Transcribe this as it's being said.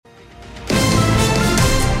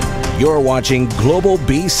You're watching Global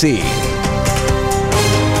BC.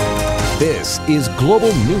 This is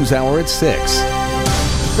Global News Hour at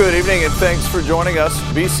 6. Good evening and thanks for joining us.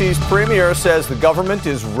 BC's Premier says the government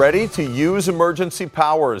is ready to use emergency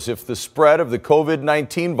powers if the spread of the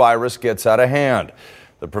COVID-19 virus gets out of hand.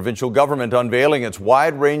 The provincial government unveiling its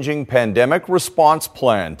wide-ranging pandemic response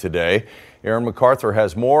plan today. Aaron MacArthur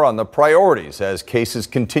has more on the priorities as cases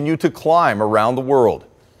continue to climb around the world.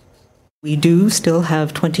 We do still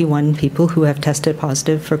have 21 people who have tested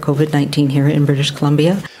positive for COVID-19 here in British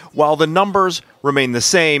Columbia. While the numbers remain the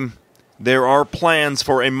same, there are plans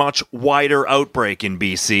for a much wider outbreak in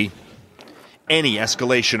BC. Any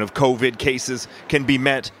escalation of COVID cases can be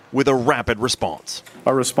met with a rapid response.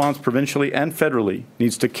 Our response provincially and federally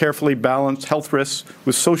needs to carefully balance health risks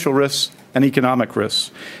with social risks and economic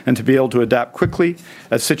risks, and to be able to adapt quickly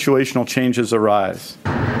as situational changes arise.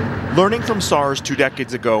 Learning from SARS 2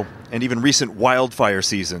 decades ago and even recent wildfire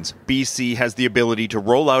seasons, BC has the ability to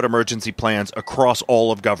roll out emergency plans across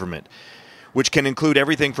all of government, which can include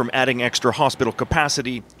everything from adding extra hospital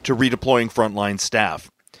capacity to redeploying frontline staff.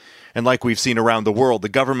 And like we've seen around the world, the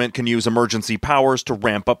government can use emergency powers to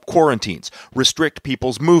ramp up quarantines, restrict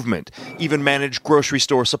people's movement, even manage grocery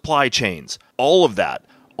store supply chains. All of that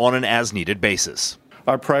on an as-needed basis.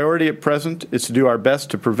 Our priority at present is to do our best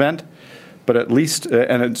to prevent, but at least,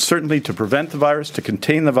 and certainly to prevent the virus, to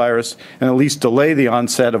contain the virus, and at least delay the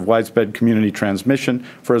onset of widespread community transmission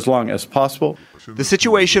for as long as possible. The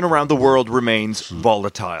situation around the world remains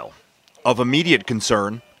volatile. Of immediate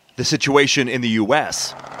concern, the situation in the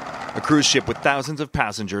U.S. A cruise ship with thousands of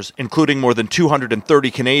passengers, including more than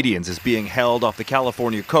 230 Canadians, is being held off the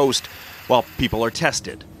California coast while people are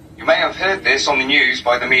tested. You may have heard this on the news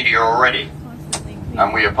by the media already,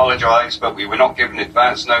 and we apologise, but we were not given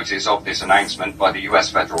advance notice of this announcement by the U.S.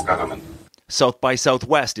 federal government. South by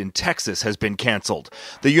Southwest in Texas has been cancelled.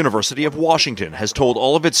 The University of Washington has told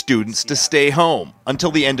all of its students to stay home until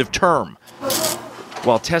the end of term.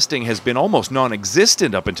 While testing has been almost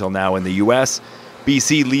non-existent up until now in the U.S.,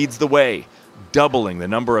 BC leads the way, doubling the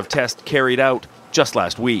number of tests carried out just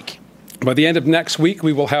last week. By the end of next week,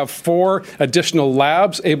 we will have 4 additional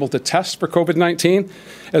labs able to test for COVID-19,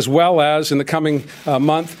 as well as, in the coming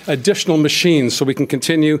month, additional machines so we can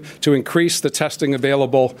continue to increase the testing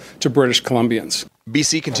available to British Columbians.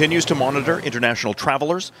 BC continues to monitor international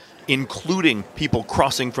travelers, including people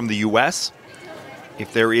crossing from the U.S.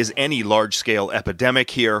 If there is any large-scale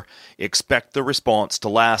epidemic here, expect the response to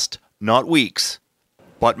last not weeks,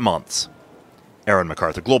 but months. Aaron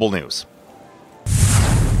MacArthur, Global News.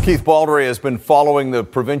 Keith Baldry has been following the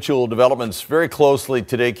provincial developments very closely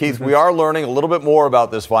today. Keith, we are learning a little bit more about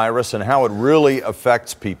this virus and how it really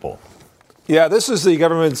affects people. Yeah, this is the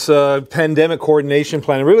government's pandemic coordination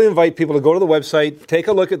plan. I really invite people to go to the website, take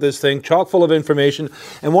a look at this thing, chock full of information.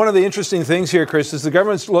 And one of the interesting things here, Chris, is the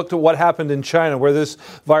government's looked at what happened in China, where this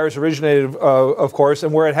virus originated, of course,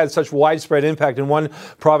 and where it had such widespread impact in one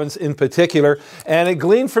province in particular. And it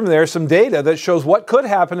gleaned from there some data that shows what could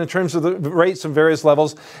happen in terms of the rates of various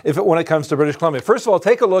levels when it comes to British Columbia. First of all,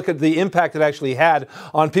 take a look at the impact it actually had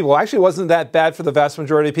on people. Actually, it wasn't that bad for the vast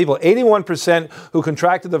majority of people. 81% who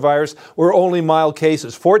contracted the virus were only mild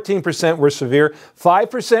cases. 14% were severe.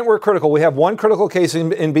 5% were critical. We have 1 critical case in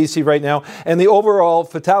BC right now, and the overall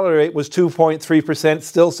fatality rate was 2.3%,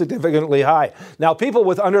 still significantly high. Now, people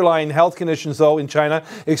with underlying health conditions, though, in China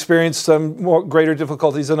experienced some more greater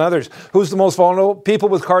difficulties than others. Who's the most vulnerable? People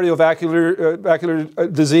with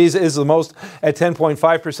cardiovascular disease is the most at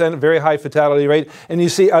 10.5%, a very high fatality rate. And you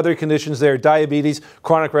see other conditions there, diabetes,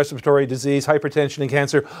 chronic respiratory disease, hypertension, and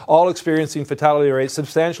cancer, all experiencing fatality rates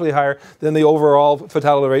substantially higher than the overall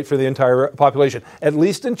fatality rate for the entire population. At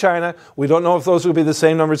least in China, we don't know if those will be the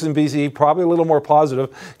same numbers in BC, probably a little more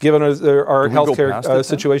positive, given our healthcare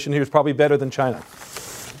situation here is probably better than China.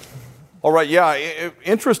 All right, yeah,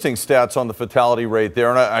 interesting stats on the fatality rate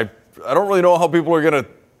there, and I don't really know how people are going to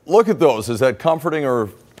look at those. Is that comforting or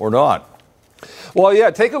not? Well,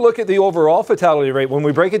 yeah, take a look at the overall fatality rate. When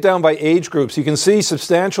we break it down by age groups, you can see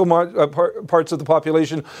substantial parts of the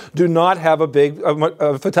population do not have a big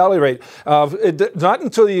fatality rate. Not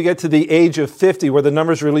until you get to the age of 50 where the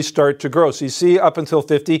numbers really start to grow. So you see up until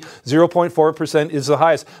 50, 0.4% is the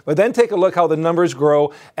highest. But then take a look how the numbers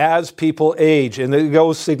grow as people age. And it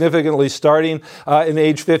goes significantly starting in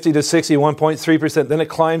age 50 to 60, 1.3%. Then it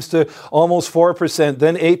climbs to almost 4%,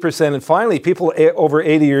 then 8%. And finally, people over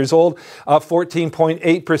 80 years old,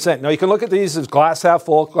 14.8%. Now, you can look at these as glass half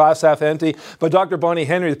full, glass half empty, but Dr. Bonnie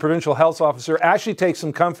Henry, the provincial health officer, actually takes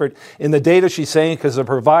some comfort in the data she's saying because it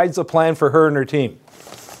provides a plan for her and her team.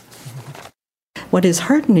 What is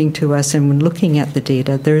heartening to us, and when looking at the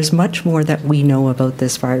data, there is much more that we know about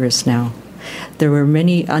this virus now. There were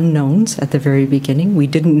many unknowns at the very beginning. We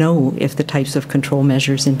didn't know if the types of control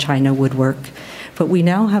measures in China would work, but we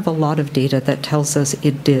now have a lot of data that tells us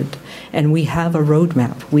it did, and we have a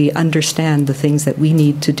roadmap. We understand the things that we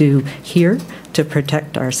need to do here to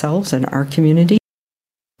protect ourselves and our community.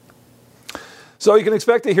 So you can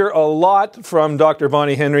expect to hear a lot from Dr.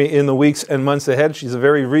 Bonnie Henry in the weeks and months ahead. She's a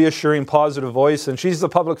very reassuring, positive voice, and she's the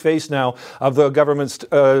public face now of the government's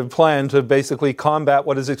plan to basically combat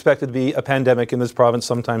what is expected to be a pandemic in this province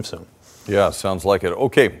sometime soon. Yeah, sounds like it.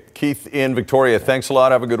 Okay, Keith in Victoria, thanks a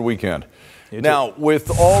lot. Have a good weekend. Now, with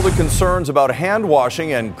all the concerns about hand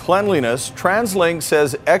washing and cleanliness, TransLink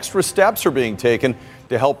says extra steps are being taken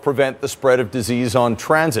to help prevent the spread of disease on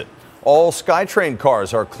transit. All SkyTrain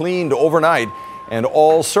cars are cleaned overnight, and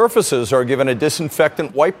all surfaces are given a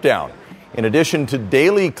disinfectant wipe down. In addition to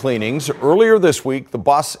daily cleanings, earlier this week, the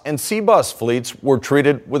bus and C-bus fleets were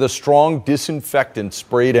treated with a strong disinfectant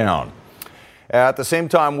spray down. At the same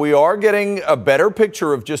time, we are getting a better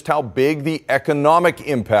picture of just how big the economic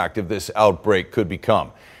impact of this outbreak could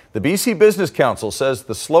become. The BC Business Council says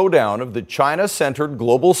the slowdown of the China-centered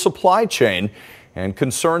global supply chain and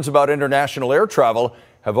concerns about international air travel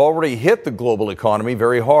have already hit the global economy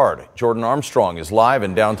very hard. Jordan Armstrong is live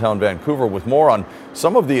in downtown Vancouver with more on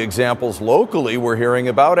some of the examples locally we're hearing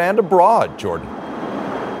about and abroad. Jordan.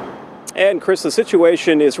 And Chris, the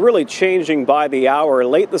situation is really changing by the hour.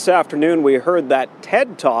 Late this afternoon, we heard that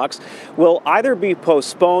TED Talks will either be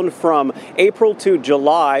postponed from April to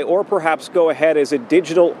July or perhaps go ahead as a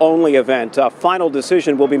digital-only event. A final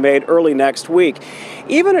decision will be made early next week.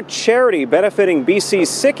 Even a charity benefiting BC's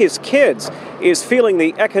sickest kids is feeling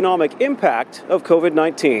the economic impact of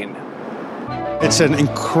COVID-19. It's an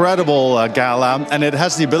incredible gala, and it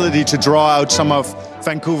has the ability to draw out some of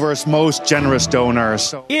Vancouver's most generous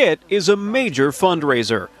donors. It is a major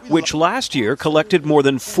fundraiser, which last year collected more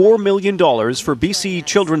than $4 million for BC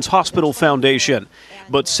Children's Hospital Foundation.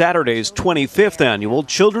 But Saturday's 25th annual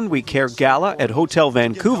Children We Care Gala at Hotel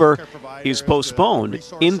Vancouver is postponed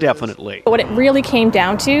indefinitely. What it really came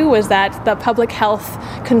down to was that the public health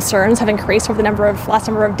concerns have increased over the last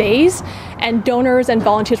number of days, and donors and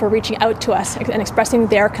volunteers were reaching out to us and expressing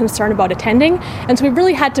their concern about attending. And so we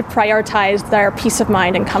really had to prioritize their peace of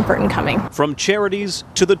mind and comfort in coming. From charities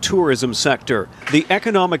to the tourism sector, the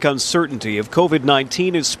economic uncertainty of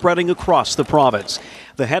COVID-19 is spreading across the province.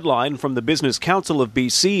 The headline from the Business Council of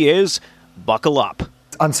BC is, "Buckle up."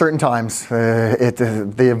 Uncertain times.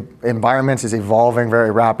 The environment is evolving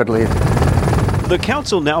very rapidly. The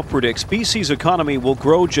council now predicts BC's economy will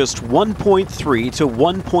grow just 1.3 to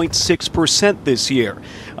 1.6% this year,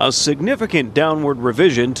 a significant downward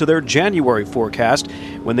revision to their January forecast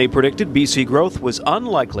when they predicted BC growth was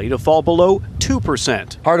unlikely to fall below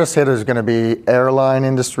 2%. Hardest hit is going to be airline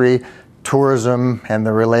industry, tourism, and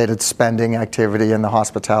the related spending activity in the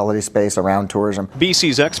hospitality space around tourism.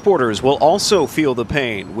 BC's exporters will also feel the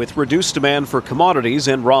pain with reduced demand for commodities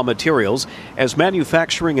and raw materials as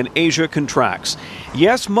manufacturing in Asia contracts.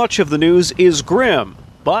 Yes, much of the news is grim,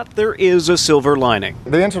 but there is a silver lining.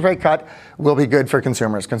 The interest rate cut will be good for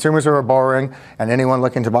consumers. Consumers who are borrowing and anyone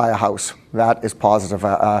looking to buy a house. That is positive.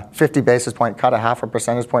 A 50 basis point cut, a half a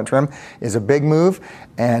percentage point trim is a big move,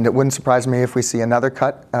 and it wouldn't surprise me if we see another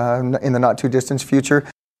cut in the not too distant future.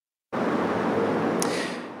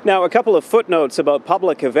 Now, a couple of footnotes about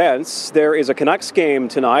public events. There is a Canucks game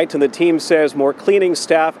tonight, and the team says more cleaning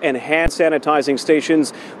staff and hand sanitizing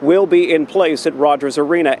stations will be in place at Rogers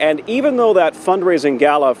Arena. And even though that fundraising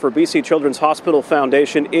gala for BC Children's Hospital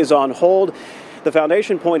Foundation is on hold, the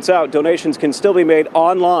foundation points out donations can still be made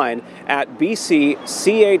online at bcchf.ca.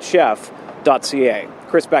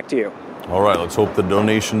 Chris, back to you. All right, let's hope the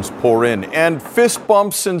donations pour in. And fist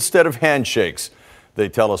bumps instead of handshakes, they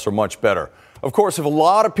tell us, are much better. Of course, if a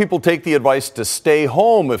lot of people take the advice to stay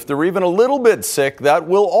home, if they're even a little bit sick, that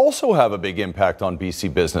will also have a big impact on BC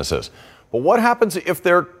businesses. But what happens if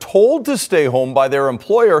they're told to stay home by their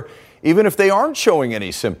employer, even if they aren't showing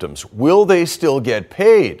any symptoms? Will they still get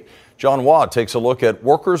paid? John Waugh takes a look at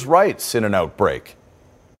workers' rights in an outbreak.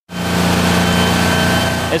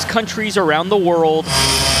 As countries around the world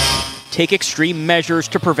take extreme measures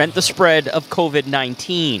to prevent the spread of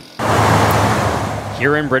COVID-19.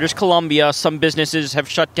 Here in British Columbia, some businesses have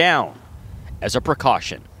shut down as a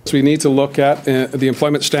precaution. So we need to look at the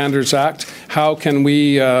Employment Standards Act. How can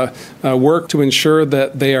we work to ensure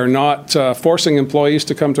that they are not forcing employees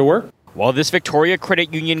to come to work? While this Victoria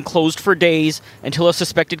Credit Union closed for days until a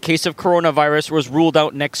suspected case of coronavirus was ruled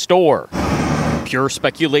out next door. Pure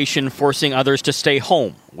speculation forcing others to stay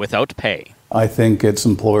home without pay. I think it's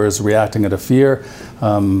employers reacting out of fear,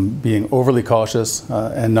 being overly cautious,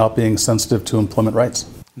 and not being sensitive to employment rights.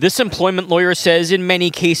 This employment lawyer says in many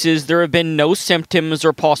cases there have been no symptoms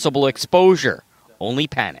or possible exposure, only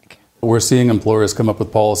panic. We're seeing employers come up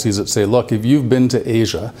with policies that say, look, if you've been to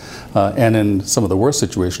Asia, and in some of the worst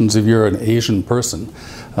situations, if you're an Asian person,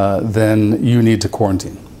 then you need to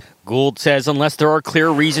quarantine. Gould says unless there are clear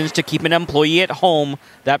reasons to keep an employee at home,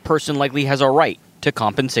 that person likely has a right to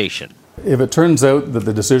compensation. If it turns out that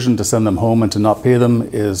the decision to send them home and to not pay them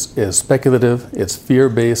is speculative, it's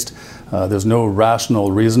fear-based, there's no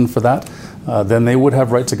rational reason for that, then they would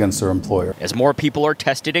have rights against their employer. As more people are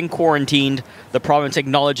tested and quarantined, the province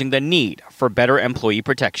acknowledging the need for better employee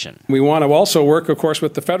protection. We want to also work, of course,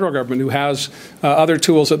 with the federal government, who has other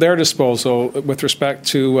tools at their disposal with respect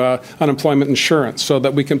to unemployment insurance, so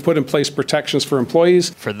that we can put in place protections for employees.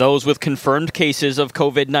 For those with confirmed cases of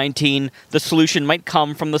COVID-19, the solution might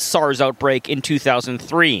come from the SARS outbreak in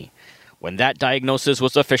 2003, when that diagnosis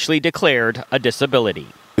was officially declared a disability.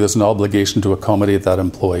 There's an obligation to accommodate that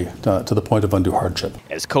employee to the point of undue hardship.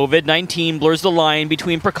 As COVID-19 blurs the line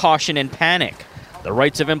between precaution and panic, the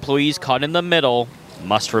rights of employees caught in the middle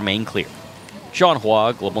must remain clear. John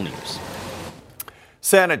Hua, Global News.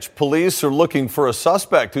 Saanich police are looking for a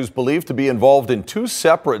suspect who's believed to be involved in 2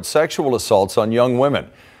 separate sexual assaults on young women.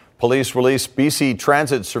 Police released BC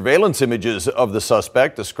Transit surveillance images of the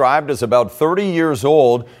suspect, described as about 30 years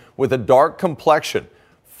old with a dark complexion,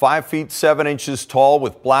 5 feet 7 inches tall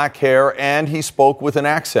with black hair, and he spoke with an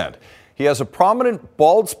accent. He has a prominent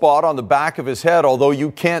bald spot on the back of his head, although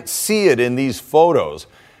you can't see it in these photos.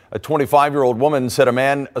 A 25-year-old woman said a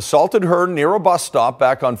man assaulted her near a bus stop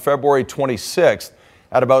back on February 26th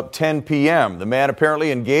at about 10 p.m. The man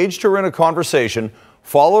apparently engaged her in a conversation,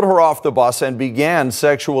 followed her off the bus, and began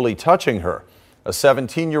sexually touching her. A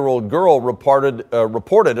 17-year-old girl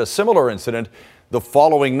reported a similar incident the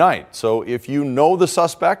following night. So if you know the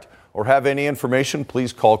suspect or have any information,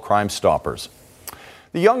 please call Crime Stoppers.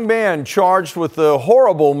 The young man charged with the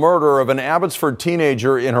horrible murder of an Abbotsford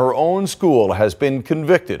teenager in her own school has been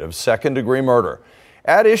convicted of second-degree murder.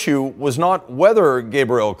 At issue was not whether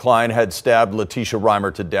Gabriel Klein had stabbed Letitia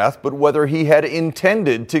Reimer to death, but whether he had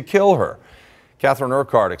intended to kill her. Catherine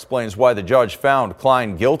Urquhart explains why the judge found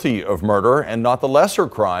Klein guilty of murder and not the lesser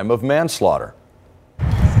crime of manslaughter.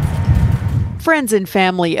 Friends and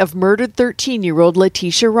family of murdered 13-year-old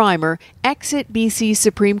Letitia Reimer exit BC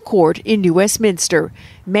Supreme Court in New Westminster.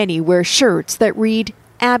 Many wear shirts that read,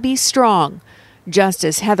 Abby Strong.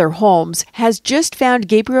 Justice Heather Holmes has just found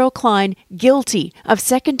Gabriel Klein guilty of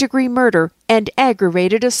second-degree murder and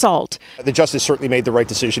aggravated assault. The justice certainly made the right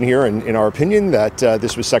decision here, in our opinion, that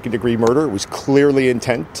this was second-degree murder. It was clearly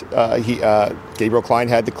intent. Gabriel Klein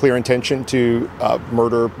had the clear intention to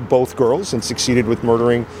murder both girls and succeeded with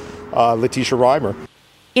murdering Letitia Reimer.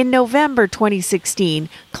 In November 2016,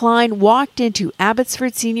 Klein walked into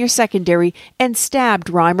Abbotsford Senior Secondary and stabbed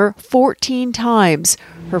Reimer 14 times.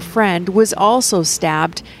 Her friend was also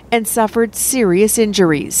stabbed and suffered serious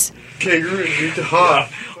injuries.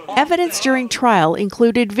 Evidence during trial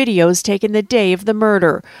included videos taken the day of the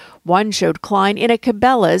murder. One showed Klein in a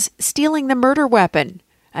Cabela's stealing the murder weapon.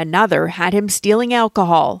 Another had him stealing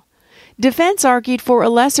alcohol. Defense argued for a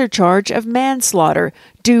lesser charge of manslaughter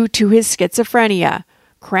due to his schizophrenia.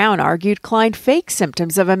 Crown argued Klein faked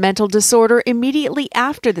symptoms of a mental disorder immediately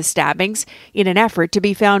after the stabbings in an effort to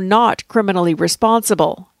be found not criminally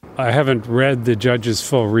responsible. I haven't read the judge's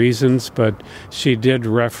full reasons, but she did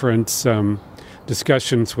reference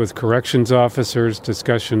discussions with corrections officers,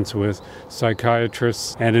 discussions with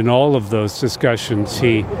psychiatrists, and in all of those discussions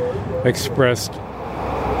he expressed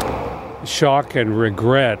shock and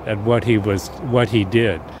regret at what he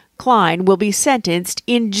did. Klein will be sentenced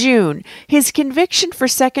in June. His conviction for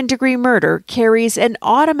second-degree murder carries an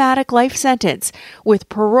automatic life sentence, with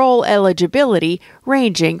parole eligibility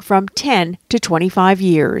ranging from 10 to 25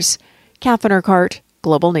 years. Catherine Urquhart,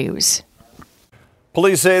 Global News.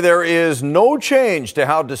 Police say there is no change to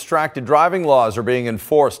how distracted driving laws are being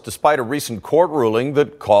enforced, despite a recent court ruling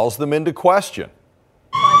that calls them into question.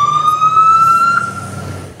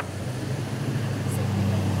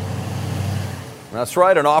 That's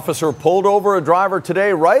right. An officer pulled over a driver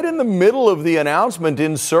today right in the middle of the announcement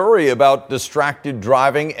in Surrey about distracted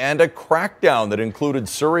driving and a crackdown that included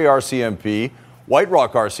Surrey RCMP, White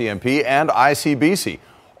Rock RCMP, and ICBC.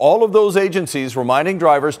 All of those agencies reminding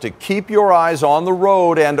drivers to keep your eyes on the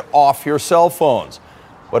road and off your cell phones.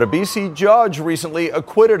 But a BC judge recently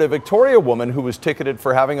acquitted a Victoria woman who was ticketed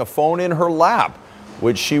for having a phone in her lap,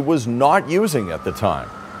 which she was not using at the time.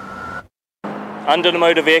 Under the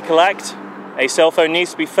Motor Vehicle Act, a cell phone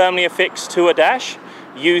needs to be firmly affixed to a dash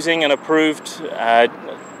using an approved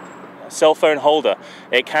cell phone holder.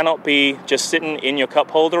 It cannot be just sitting in your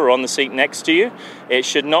cup holder or on the seat next to you. It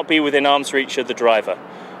should not be within arm's reach of the driver.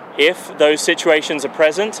 If those situations are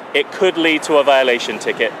present, it could lead to a violation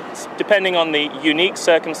ticket, depending on the unique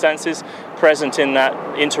circumstances present in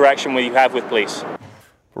that interaction you have with police.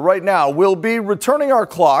 Right now, we'll be turning our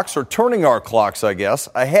clocks, I guess,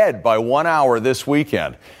 ahead by 1 hour this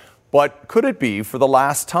weekend. But could it be for the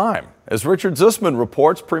last time? As Richard Zussman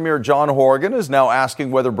reports, Premier John Horgan is now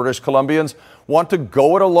asking whether British Columbians want to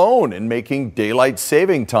go it alone in making daylight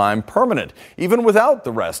saving time permanent, even without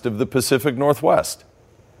the rest of the Pacific Northwest.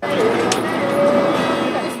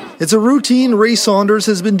 It's a routine Ray Saunders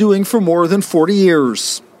has been doing for more than 40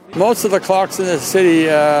 years. Most of the clocks in the city,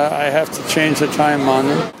 I have to change the time on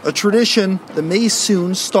them. A tradition that may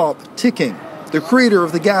soon stop ticking. The creator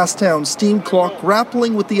of the Gastown steam clock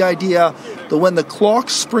grappling with the idea that when the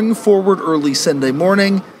clocks spring forward early Sunday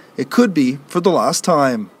morning, it could be for the last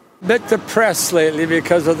time. Bit depressed lately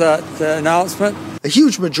because of that announcement. A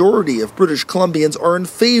huge majority of British Columbians are in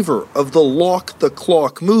favor of the Lock the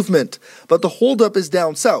Clock movement, but the holdup is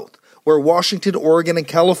down south, where Washington, Oregon, and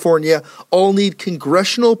California all need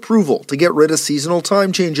congressional approval to get rid of seasonal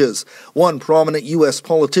time changes. One prominent U.S.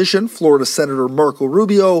 politician, Florida Senator Marco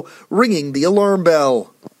Rubio, ringing the alarm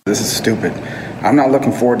bell. This is stupid. I'm not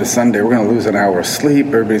looking forward to Sunday. We're going to lose an hour of sleep.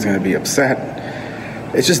 Everybody's going to be upset.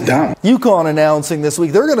 It's just dumb. Yukon announcing this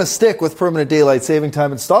week they're going to stick with permanent daylight saving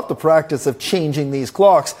time and stop the practice of changing these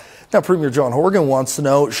clocks. Now, Premier John Horgan wants to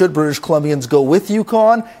know, should British Columbians go with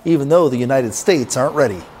Yukon, even though the United States aren't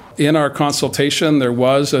ready? In our consultation, there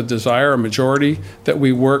was a desire, a majority, that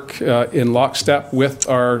we work in lockstep with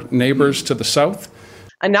our neighbors to the south.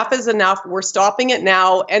 Enough is enough. We're stopping it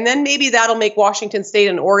now. And then maybe that'll make Washington State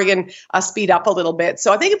and Oregon speed up a little bit.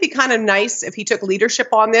 So I think it'd be kind of nice if he took leadership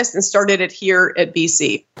on this and started it here at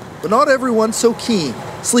BC. But not everyone's so keen.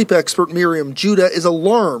 Sleep expert Miriam Judah is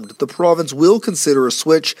alarmed the province will consider a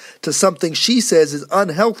switch to something she says is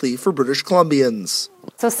unhealthy for British Columbians.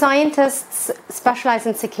 So scientists specialize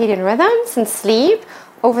in circadian rhythms and sleep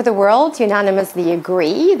over the world unanimously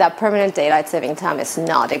agree that permanent daylight saving time is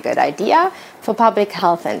not a good idea for public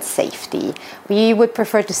health and safety. We would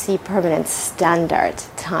prefer to see permanent standard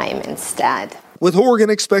time instead. With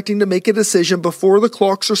Horgan expecting to make a decision before the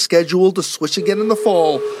clocks are scheduled to switch again in the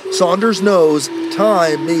fall, Saunders knows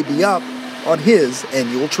time may be up on his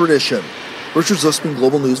annual tradition. Richard Zussman,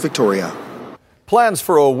 Global News, Victoria. Plans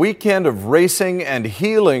for a weekend of racing and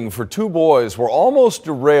healing for two boys were almost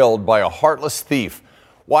derailed by a heartless thief.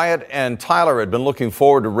 Wyatt and Tyler had been looking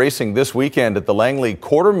forward to racing this weekend at the Langley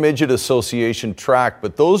Quarter Midget Association track,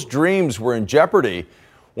 but those dreams were in jeopardy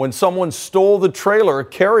when someone stole the trailer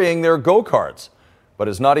carrying their go-karts. But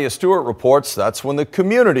as Nadia Stewart reports, that's when the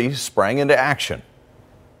community sprang into action.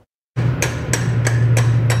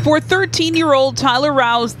 For 13-year-old Tyler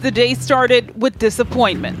Rouse, the day started with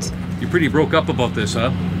disappointment. You pretty broke up about this,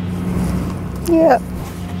 huh? Yeah.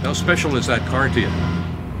 How special is that car to you?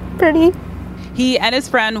 Pretty. He and his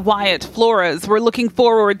friend Wyatt Flores were looking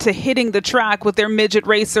forward to hitting the track with their midget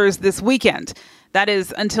racers this weekend. That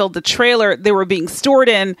is, until the trailer they were being stored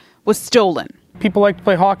in was stolen. People like to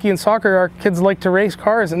play hockey and soccer. Our kids like to race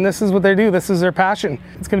cars, and this is what they do. This is their passion.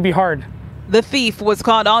 It's going to be hard. The thief was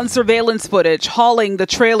caught on surveillance footage hauling the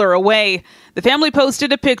trailer away. The family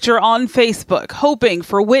posted a picture on Facebook, hoping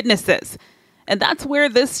for witnesses. And that's where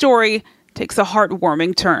this story takes a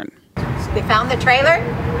heartwarming turn. They found the trailer?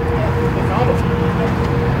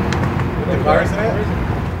 The cars in it?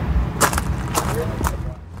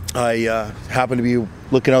 I happened to be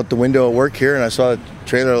looking out the window at work here, and I saw a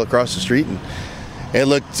trailer across the street, and it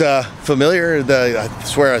looked familiar. I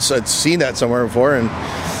swear I'd seen that somewhere before, and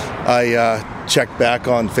I checked back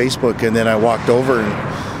on Facebook, and then I walked over and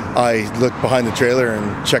I looked behind the trailer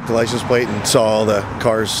and checked the license plate and saw all the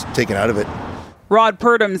cars taken out of it. Rod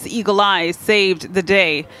Purdham's eagle eye saved the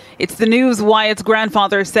day. It's the news Wyatt's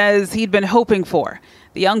grandfather says he'd been hoping for.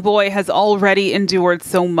 The young boy has already endured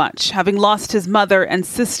so much, having lost his mother and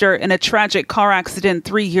sister in a tragic car accident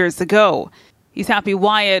 3 years ago. He's happy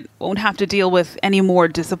Wyatt won't have to deal with any more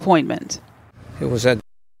disappointment. It was a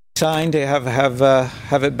sign to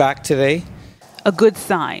have it back today. A good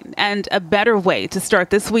sign and a better way to start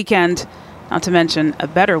this weekend, not to mention a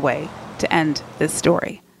better way to end this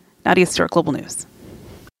story. Nadia Stewart, Global News.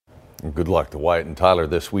 Good luck to Wyatt and Tyler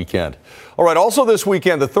this weekend. All right, also this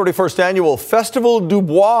weekend, the 31st annual Festival du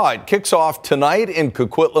Bois. It kicks off tonight in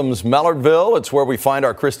Coquitlam's Mellardville. It's where we find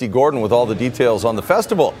our Christy Gordon with all the details on the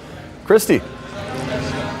festival. Christy.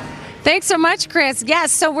 Thanks so much, Chris.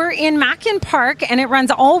 Yes, so we're in Mackin Park, and it runs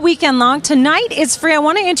all weekend long. Tonight is free. I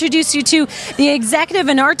want to introduce you to the executive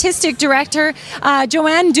and artistic director,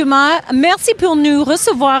 Joanne Dumas. Merci pour nous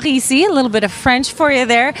recevoir ici. A little bit of French for you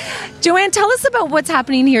there. Joanne, tell us about what's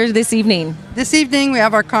happening here this evening. This evening we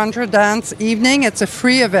have our Contra Dance evening. It's a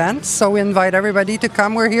free event, so we invite everybody to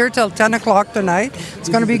come. We're here till 10 o'clock tonight. It's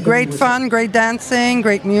going to be great fun, great dancing,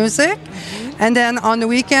 great music. And then on the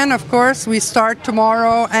weekend, of course, we start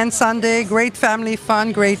tomorrow and Sunday. Great family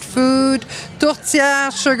fun, great food,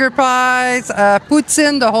 tourtières, sugar pies,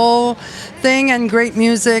 poutine, the whole thing, and great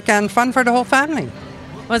music and fun for the whole family.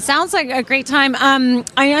 Well, it sounds like a great time.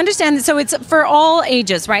 I understand that, so it's for all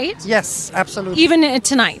ages, right? Yes, absolutely. Even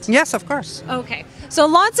tonight? Yes, of course. Okay. So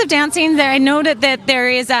lots of dancing. I noted that there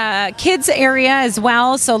is a kids area as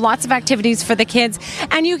well, so lots of activities for the kids.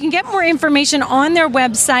 And you can get more information on their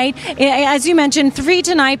website. As you mentioned, 3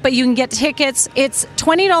 tonight, but you can get tickets. It's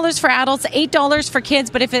 $20 for adults, $8 for kids,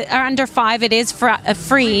 but if it's under 5, it is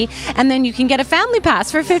free. And then you can get a family pass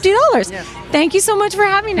for $50. Yes. Thank you so much for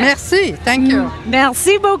having us. Merci. Thank you.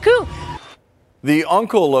 Merci beaucoup. The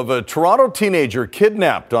uncle of a Toronto teenager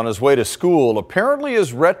kidnapped on his way to school, apparently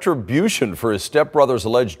as retribution for his stepbrother's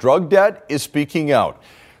alleged drug debt, is speaking out.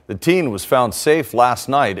 The teen was found safe last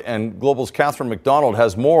night, and Global's Catherine McDonald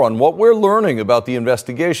has more on what we're learning about the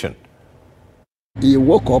investigation. He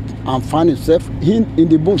woke up and found himself in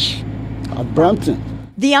the bush at Brampton.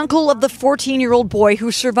 The uncle of the 14-year-old boy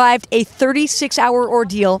who survived a 36-hour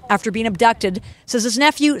ordeal after being abducted says his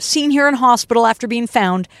nephew, seen here in hospital after being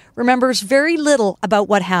found, remembers very little about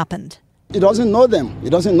what happened. He doesn't know them.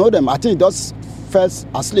 I think he just fell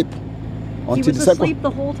asleep. He was asleep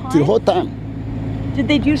the whole time? The whole time. Did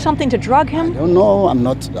they do something to drug him? I don't know. I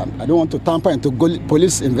don't want to tamper into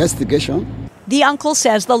police investigation. The uncle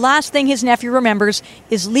says the last thing his nephew remembers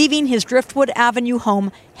is leaving his Driftwood Avenue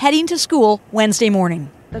home, heading to school Wednesday morning.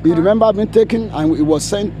 He remember being taken and he was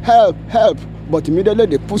saying, help, help. But immediately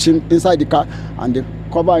they pushed him inside the car and they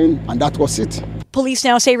covered him, and that was it. Police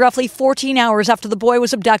now say roughly 14 hours after the boy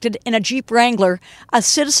was abducted in a Jeep Wrangler, a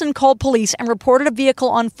citizen called police and reported a vehicle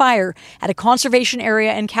on fire at a conservation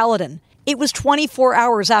area in Caledon. It was 24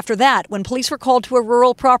 hours after that when police were called to a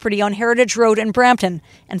rural property on Heritage Road in Brampton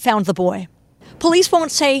and found the boy. Police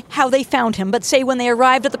won't say how they found him, but say when they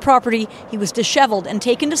arrived at the property, he was disheveled and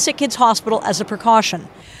taken to Sick Kids Hospital as a precaution.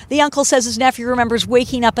 The uncle says his nephew remembers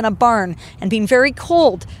waking up in a barn and being very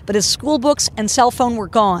cold, but his school books and cell phone were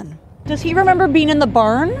gone. Does he remember being in the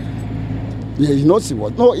barn? Yeah, he knows he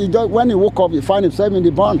was. No, when he woke up, he found himself in the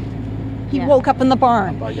barn. He woke up in the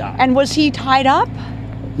barn. Yeah. And was he tied up?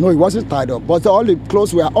 No, he wasn't tied up, but all the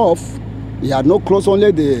clothes were off. He had no clothes, only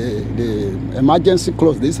the emergency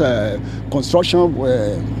clothes, this construction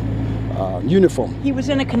uniform. He was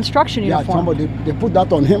in a construction uniform. Yeah, they put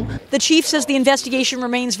that on him. The chief says the investigation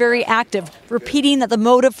remains very active, repeating that the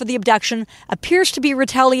motive for the abduction appears to be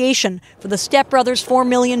retaliation for the stepbrother's $4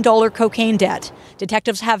 million cocaine debt.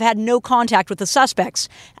 Detectives have had no contact with the suspects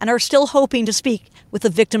and are still hoping to speak with the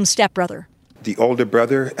victim's stepbrother. The older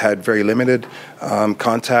brother had very limited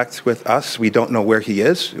contact with us. We don't know where he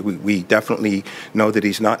is. We definitely know that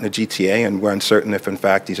he's not in the GTA, and we're uncertain if, in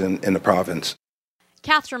fact, he's in the province.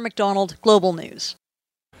 Catherine McDonald, Global News.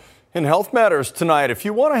 In Health Matters tonight, if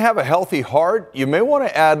you want to have a healthy heart, you may want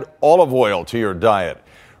to add olive oil to your diet.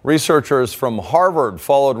 Researchers from Harvard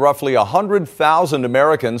followed roughly 100,000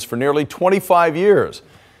 Americans for nearly 25 years.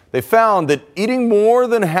 They found that eating more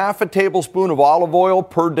than half a tablespoon of olive oil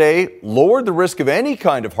per day lowered the risk of any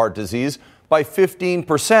kind of heart disease by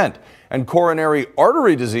 15% and coronary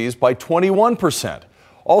artery disease by 21%.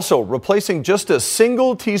 Also, replacing just a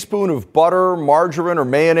single teaspoon of butter, margarine, or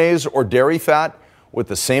mayonnaise or dairy fat with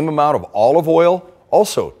the same amount of olive oil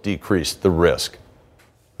also decreased the risk.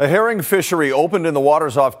 A herring fishery opened in the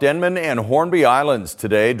waters off Denman and Hornby Islands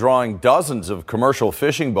today, drawing dozens of commercial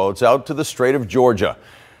fishing boats out to the Strait of Georgia.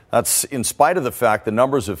 That's in spite of the fact the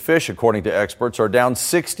numbers of fish, according to experts, are down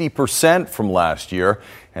 60% from last year.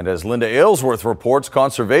 And as Linda Aylesworth reports,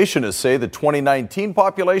 conservationists say the 2019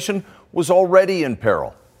 population was already in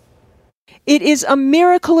peril. It is a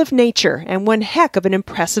miracle of nature and one heck of an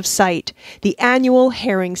impressive sight, the annual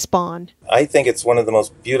herring spawn. I think it's one of the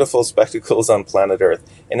most beautiful spectacles on planet Earth,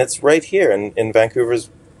 and it's right here in Vancouver's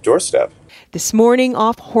doorstep. This morning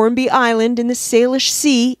off Hornby Island in the Salish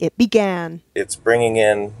Sea, it began. It's bringing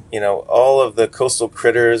in, all of the coastal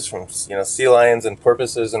critters from, sea lions and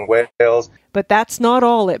porpoises and whales. But that's not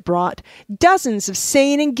all it brought. Dozens of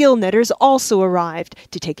seine and gill netters also arrived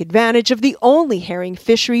to take advantage of the only herring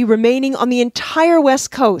fishery remaining on the entire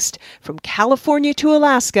west coast. From California to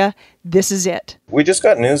Alaska, This is it. We just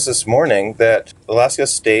got news this morning that Alaska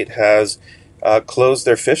State has closed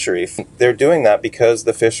their fishery. They're doing that because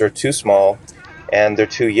the fish are too small and they're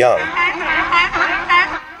too young.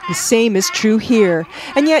 The same is true here.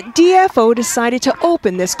 And yet DFO decided to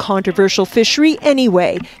open this controversial fishery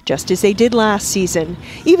anyway, just as they did last season,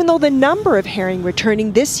 even though the number of herring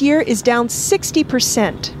returning this year is down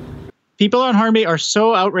 60%. People on Horn Bay are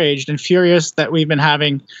so outraged and furious that we've been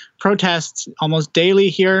having protests almost daily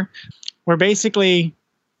here. We're basically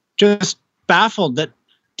just baffled that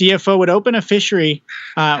DFO would open a fishery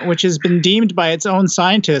which has been deemed by its own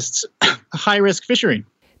scientists a high-risk fishery.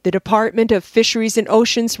 The Department of Fisheries and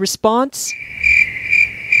Oceans response: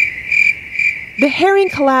 the herring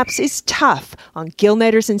collapse is tough on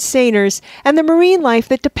gillnetters and seiners and the marine life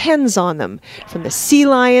that depends on them, from the sea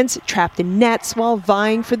lions trapped in nets while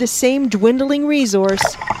vying for the same dwindling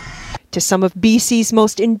resource, to some of BC's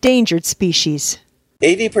most endangered species.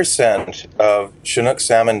 80% of Chinook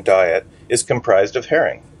salmon diet is comprised of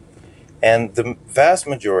herring, and the vast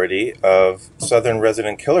majority of southern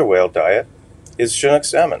resident killer whale diet is Chinook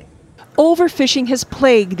salmon. Overfishing has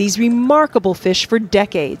plagued these remarkable fish for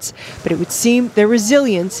decades, but it would seem their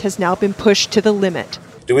resilience has now been pushed to the limit.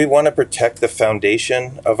 Do we want to protect the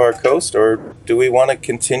foundation of our coast, or do we want to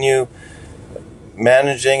continue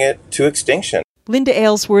managing it to extinction? Linda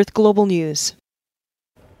Aylesworth, Global News.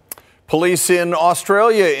 Police in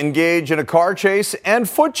Australia engage in a car chase and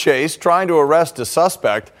foot chase trying to arrest a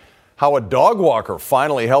suspect. How a dog walker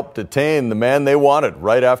finally helped detain the man they wanted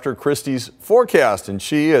right after Christie's forecast. And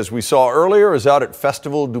she, as we saw earlier, is out at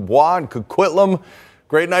Festival du Bois in Coquitlam.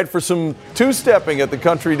 Great night for some two-stepping at the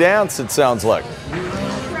country dance, it sounds like.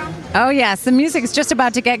 Oh, yes. The music is just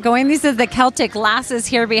about to get going. These are the Celtic Lasses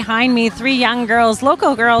here behind me. 3 young girls,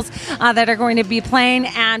 local girls, that are going to be playing,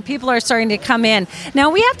 and people are starting to come in.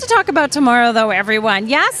 Now, we have to talk about tomorrow, though, everyone.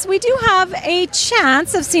 Yes, we do have a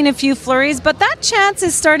chance of seeing a few flurries, but that chance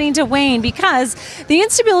is starting to wane because the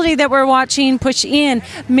instability that we're watching push in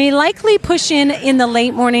may likely push in the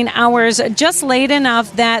late morning hours, just late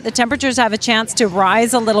enough that the temperatures have a chance to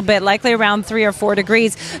rise a little bit, likely around 3 or 4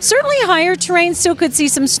 degrees. Certainly higher terrain still could see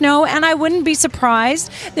some snow, and I wouldn't be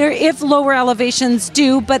surprised there if lower elevations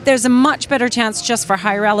do, but there's a much better chance just for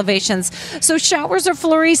higher elevations. So showers or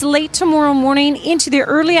flurries late tomorrow morning into the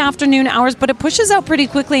early afternoon hours, but it pushes out pretty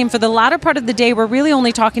quickly, and for the latter part of the day, we're really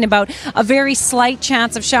only talking about a very slight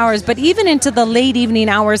chance of showers, but even into the late evening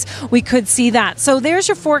hours, we could see that. So there's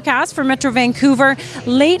your forecast for Metro Vancouver.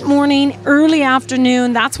 Late morning, early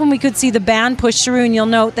afternoon, that's when we could see the band push through, and you'll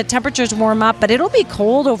note the temperatures warm up, but it'll be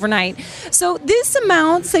cold overnight. So this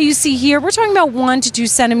amounts that you see here, we're talking about 1 to 2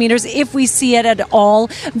 centimeters if we see it at all.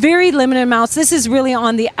 Very limited amounts. This is really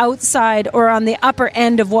on the outside or on the upper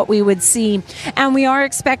end of what we would see. And we are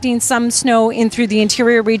expecting some snow in through the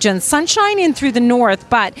interior region. Sunshine in through the north,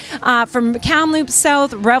 but from Kamloops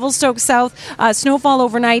south, Revelstoke south, snowfall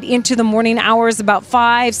overnight into the morning hours, about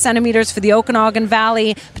 5 centimeters for the Okanagan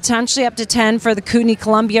Valley, potentially up to 10 for the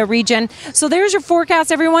Kootenay-Columbia region. So there's your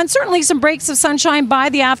forecast, everyone. Certainly some breaks of sunshine by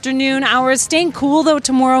the afternoon hours. Staying cool, though,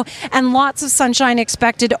 tomorrow, and lots of sunshine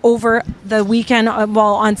expected over the weekend,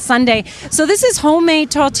 on Sunday. So this is homemade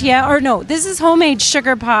tortilla, or no, this is homemade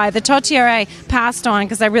sugar pie. The tortilla I passed on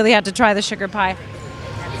because I really had to try the sugar pie.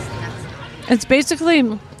 It's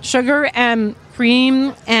basically sugar and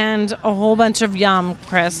cream and a whole bunch of yum,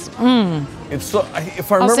 Chris. It's,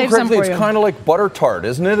 if I remember correctly, it's kind of like butter tart,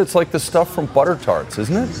 isn't it? It's like the stuff from butter tarts,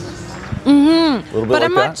 isn't it? Mm-hmm. But like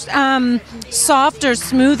a much softer,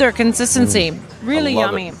 smoother consistency. Really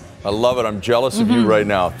yummy. I love it. I'm jealous of you right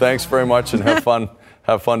now. Thanks very much, and have fun.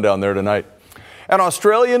 Have fun down there tonight. An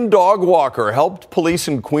Australian dog walker helped police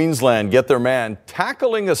in Queensland get their man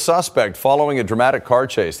tackling a suspect following a dramatic car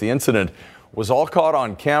chase. The incident was all caught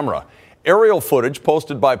on camera. Aerial footage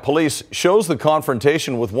posted by police shows the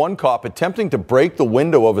confrontation with one cop attempting to break the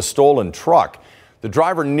window of a stolen truck. The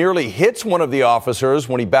driver nearly hits one of the officers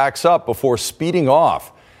when he backs up before speeding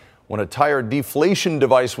off. When a tire deflation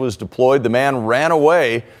device was deployed, the man ran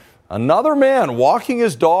away. Another man walking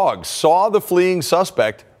his dog saw the fleeing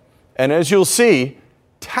suspect and, as you'll see,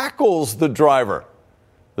 tackles the driver.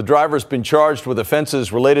 The driver's been charged with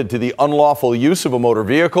offenses related to the unlawful use of a motor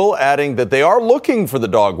vehicle, adding that they are looking for the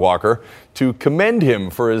dog walker to commend him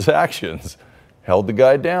for his actions. Held the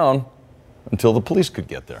guy down until the police could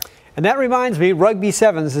get there. And that reminds me, Rugby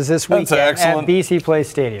Sevens is this weekend at BC Place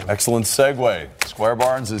Stadium. Excellent segue. Squire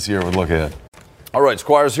Barnes is here with Look Ahead. All right,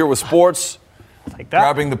 Squire's here with sports. Like that.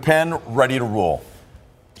 Grabbing the pen, ready to roll.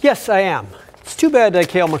 Yes, I am. It's too bad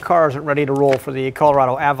Cale Makar isn't ready to roll for the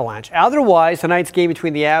Colorado Avalanche. Otherwise, tonight's game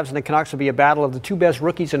between the Avs and the Canucks will be a battle of the two best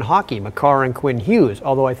rookies in hockey, Makar and Quinn Hughes,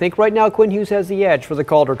 although I think right now Quinn Hughes has the edge for the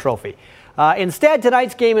Calder Trophy. Instead,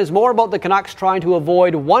 tonight's game is more about the Canucks trying to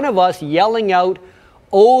avoid one of us yelling out,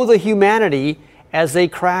 "Oh, the humanity," as they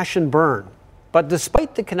crash and burn. But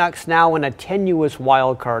despite the Canucks now in a tenuous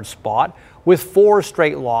wildcard spot with 4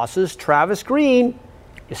 straight losses, Travis Green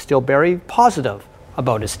is still very positive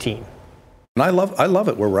about his team. And I love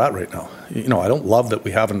it where we're at right now. You know, I don't love that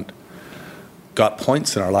we haven't got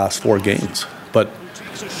points in our last 4 games, but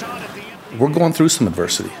we're going through some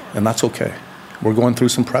adversity, and that's okay. We're going through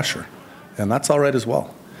some pressure, and that's all right as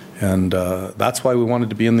well. And that's why we wanted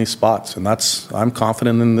to be in these spots, and I'm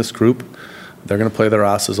confident in this group. They're going to play their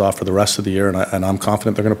asses off for the rest of the year, and I'm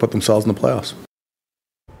confident they're going to put themselves in the playoffs.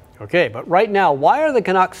 Okay, but right now, why are the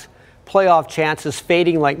Canucks' playoff chances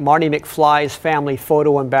fading like Marty McFly's family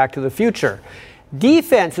photo in Back to the Future?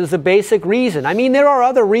 Defense is the basic reason. I mean, there are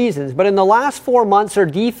other reasons, but in the last 4 months, our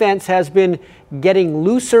defense has been getting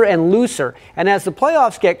looser and looser. And as the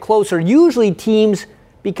playoffs get closer, usually teams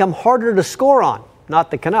become harder to score on,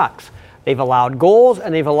 not the Canucks. They've allowed goals,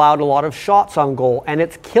 and they've allowed a lot of shots on goal, and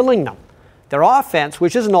it's killing them. Their offense,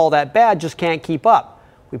 which isn't all that bad, just can't keep up.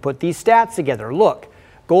 We put these stats together. Look.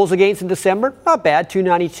 Goals against in December, not bad,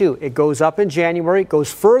 292. It goes up in January,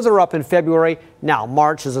 goes further up in February. Now,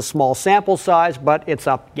 March is a small sample size, but it's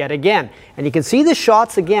up yet again. And you can see the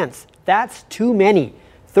shots against. That's too many.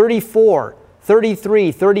 34,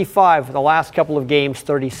 33, 35 the last couple of games,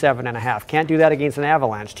 37.5. Can't do that against an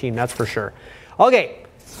Avalanche team, that's for sure. Okay,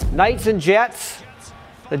 Knights and Jets.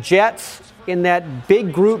 The Jets in that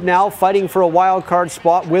big group now fighting for a wild card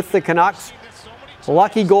spot with the Canucks.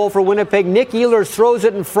 Lucky goal for Winnipeg. Nick Ehlers throws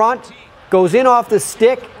it in front, goes in off the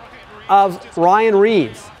stick of Ryan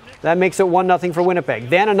Reeves. That makes it 1-0 for Winnipeg.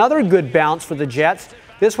 Then another good bounce for the Jets.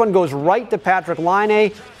 This one goes right to Patrick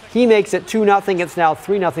Laine. He makes it 2-0. It's now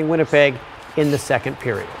 3-0 Winnipeg in the second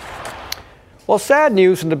period. Well, sad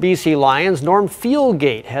news from the BC Lions. Norm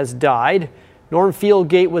Fieldgate has died. Norm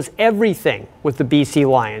Fieldgate was everything with the BC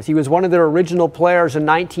Lions. He was one of their original players in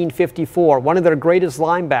 1954, one of their greatest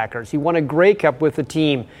linebackers. He won a Grey Cup with the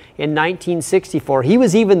team in 1964. He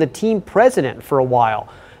was even the team president for a while.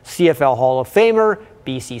 CFL Hall of Famer,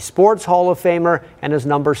 BC Sports Hall of Famer, and his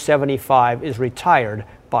number 75 is retired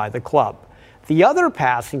by the club. The other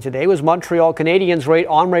passing today was Montreal Canadiens great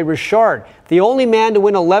Henri Richard, the only man to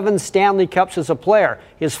win 11 Stanley Cups as a player.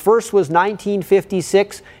 His first was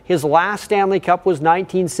 1956. His last Stanley Cup was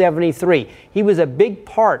 1973. He was a big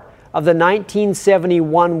part of the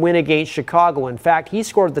 1971 win against Chicago. In fact, he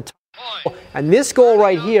scored the goal, and this goal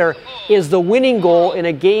right here is the winning goal in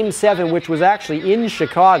a Game 7, which was actually in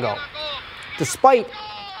Chicago. Despite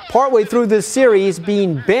partway through this series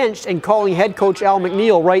being benched and calling head coach Al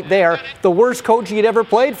McNeil right there the worst coach he had ever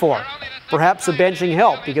played for. Perhaps the benching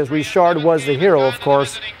helped because Richard was the hero, of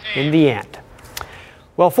course, in the end.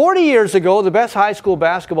 Well, 40 years ago, the best high school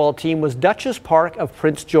basketball team was Dutchess Park of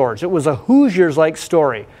Prince George. It was a Hoosiers-like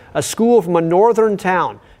story, a school from a northern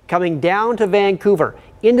town coming down to Vancouver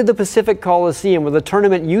into the Pacific Coliseum where the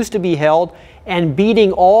tournament used to be held and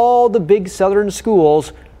beating all the big southern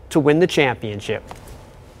schools to win the championship.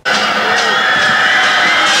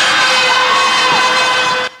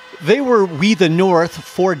 They were We the North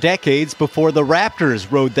 4 decades before the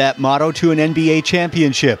Raptors rode that motto to an NBA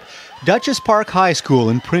championship. Dutchess Park High School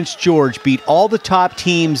in Prince George beat all the top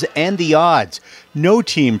teams and the odds. No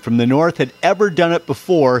team from the North had ever done it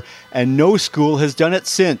before, and no school has done it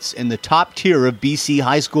since in the top tier of BC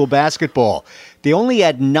high school basketball. They only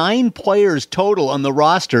had 9 players total on the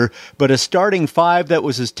roster, but a starting 5 that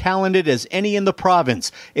was as talented as any in the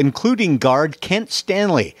province, including guard Kent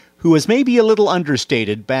Stanley, who was maybe a little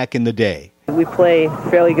understated back in the day. We play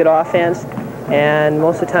fairly good offense, and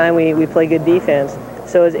most of the time we play good defense.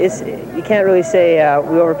 So you can't really say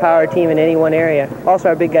we overpower our team in any one area. Also,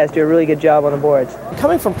 our big guys do a really good job on the boards.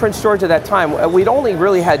 Coming from Prince George at that time, we'd only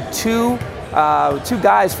really had two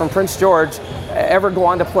guys from Prince George ever go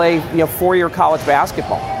on to play 4-year college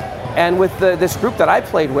basketball. And with this group that I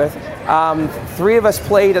played with, 3 of us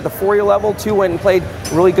played at the 4-year level, 2 went and played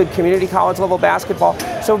really good community college level basketball.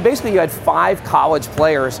 So basically you had 5 college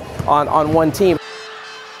players on one team.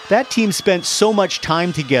 That team spent so much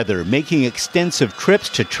time together, making extensive trips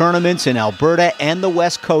to tournaments in Alberta and the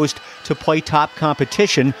West Coast to play top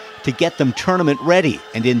competition to get them tournament ready.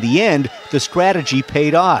 And in the end, the strategy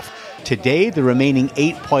paid off. Today, the remaining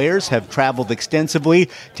 8 players have traveled extensively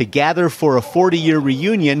to gather for a 40-year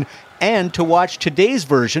reunion and to watch today's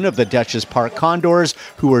version of the Dutchess Park Condors,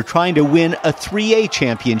 who are trying to win a 3A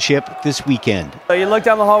championship this weekend. So you look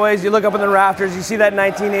down the hallways, you look up in the rafters, you see that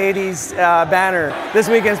 1980s banner. This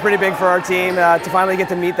weekend's pretty big for our team to finally get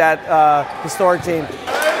to meet that historic team.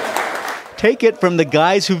 Take it from the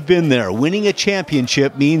guys who've been there. Winning a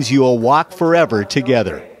championship means you'll walk forever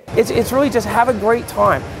together. It's really just have a great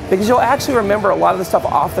time, because you'll actually remember a lot of the stuff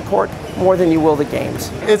off the court more than you will the games.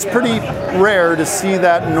 It's pretty rare to see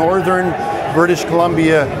that Northern British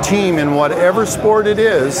Columbia team in whatever sport it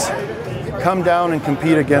is come down and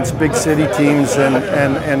compete against big city teams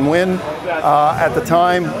and win. At the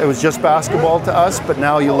time, it was just basketball to us, but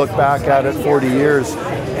now you look back at it 40 years,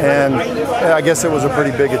 and I guess it was a pretty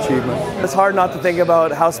big achievement. It's hard not to think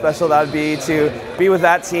about how special that would be to be with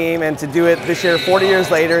that team and to do it this year, 40 years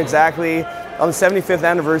later, exactly on the 75th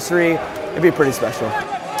anniversary. It'd be pretty special.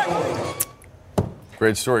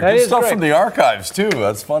 Great story. That Good is stuff great. from the archives, too.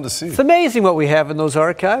 That's fun to see. It's amazing what we have in those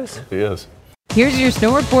archives. It is. Here's your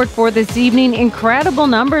snow report for this evening. Incredible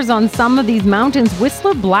numbers on some of these mountains.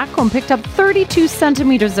 Whistler Blackcomb picked up 32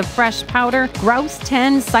 centimeters of fresh powder. Grouse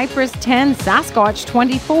 10, Cypress 10, Sasquatch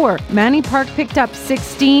 24. Manny Park picked up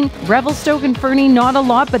 16. Revelstoke and Fernie not a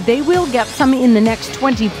lot, but they will get some in the next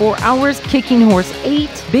 24 hours. Kicking Horse 8.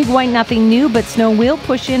 Big White nothing new, but snow will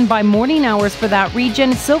push in by morning hours for that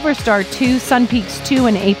region. Silver Star 2, Sun Peaks 2,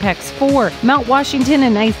 and Apex 4. Mount Washington a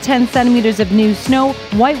nice 10 centimeters of new snow.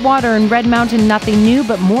 Whitewater and Red Mountain nothing new,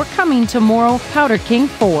 but more coming tomorrow. Powder King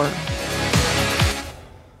 4.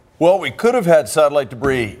 Well, we could have had satellite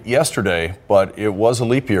debris yesterday, but it was a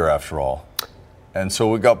leap year after all. And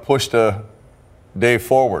so we got pushed a day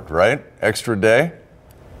forward, right? Extra day?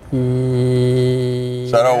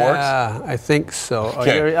 Is that how it works? Yeah, I think so.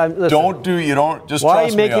 Okay. You don't just Why are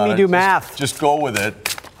trust you making me on do it. math? Just go with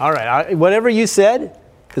it. All right. Whatever you said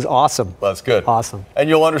is awesome. That's good. Awesome. And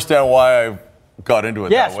you'll understand why I got into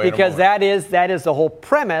it Yes, that way. because that is the whole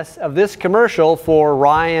premise of this commercial for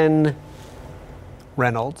Ryan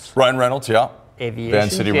Reynolds. Ryan Reynolds, yeah. Aviation Van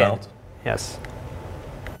City Kid. Reynolds. Yes.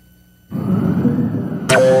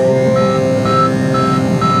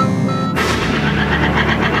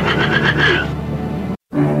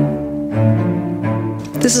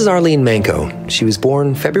 This is Arlene Manco. She was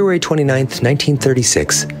born February 29th,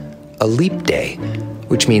 1936, a leap day,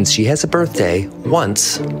 which means she has a birthday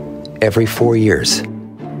once every 4 years.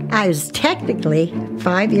 I was technically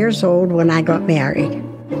 5 years old when I got married.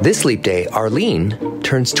 This leap day, Arlene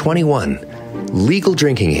turns 21, legal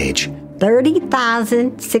drinking age.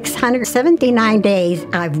 30,679 days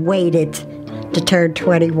I've waited to turn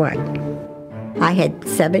 21. I had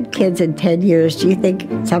 7 kids in 10 years. Do you think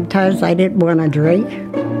sometimes I didn't want to drink?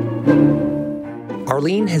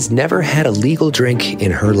 Arlene has never had a legal drink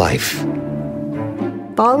in her life.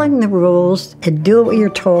 Following the rules and doing what you're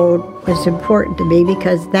told was important to me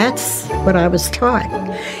because that's what I was taught.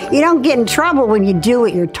 You don't get in trouble when you do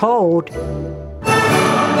what you're told.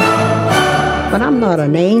 But I'm not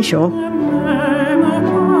an angel.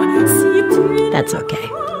 That's okay.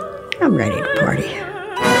 I'm ready to party.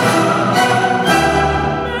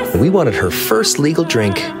 We wanted her first legal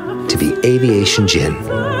drink to be aviation gin.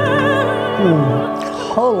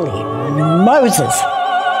 Holy Moses!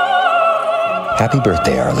 Happy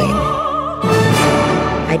birthday, Arlene.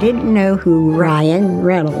 I didn't know who Ryan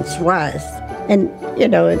Reynolds was. And, you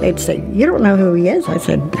know, they'd say, "You don't know who he is?" I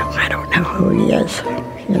said, "No, I don't know who he is."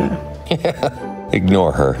 You know.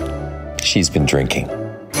 Ignore her. She's been drinking.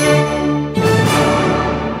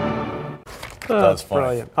 That's funny.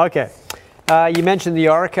 Brilliant. Okay. You mentioned the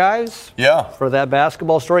archives. Yeah. For that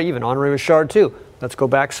basketball story, even Henri Richard too. Let's go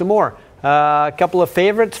back some more. A couple of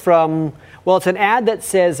favorites from, well, it's an ad that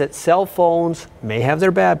says that cell phones may have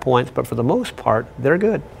their bad points, but for the most part, they're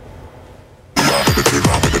good.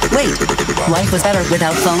 Wait, life was better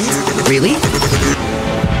without phones? Really?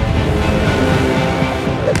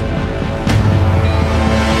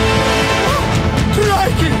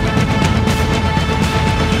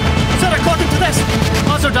 Sir, according to this,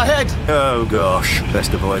 hazard ahead. Oh gosh,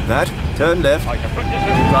 best avoid that. Turn left.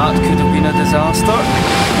 That could have been a disaster.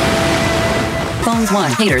 Phones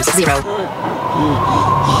 1, haters 0.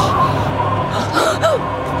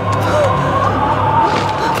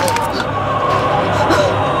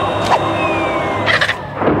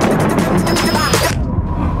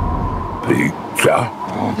 Pizza.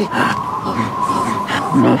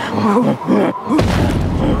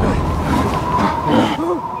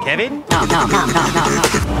 Kevin? No.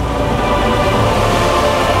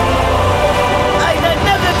 I'm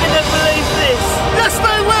never gonna believe this. Yes,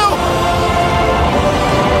 they will.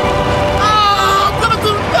 I'm gonna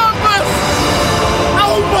do numbers.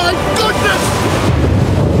 Oh my goodness.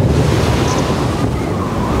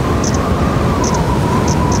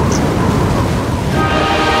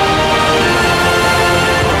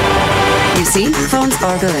 See, phones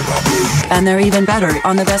are good. And they're even better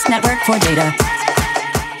on the best network for data.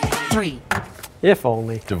 3. If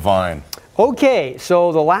only. Divine. Okay,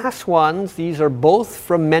 so the last ones, these are both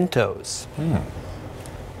from Mentos.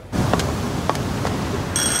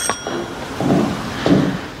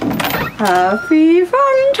 Happy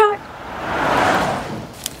Valentine.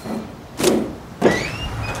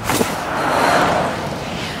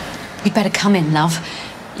 You'd better come in, love.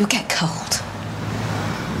 You'll get cold.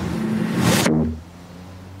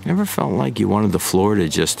 Ever felt like you wanted the floor to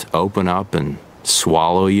just open up and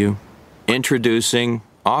swallow you? Introducing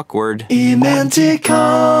Awkward Ementicon.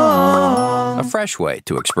 A fresh way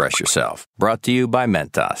to express yourself. Brought to you by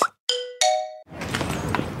Mentos.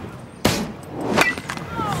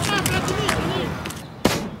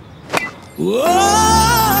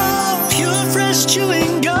 Whoa, pure fresh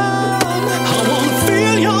chewing gum. I wanna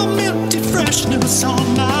feel your minty freshness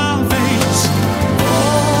on my face.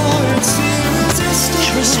 Oh, it's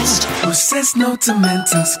irresistible. Who says no to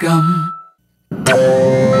Mentos gum?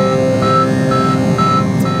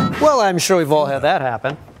 Well, I'm sure we've all had that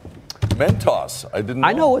happen. Mentos. I didn't know.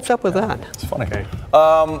 I know what's up with that. It's funny.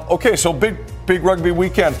 Okay, so big rugby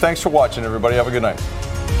weekend. Thanks for watching, everybody. Have a good night.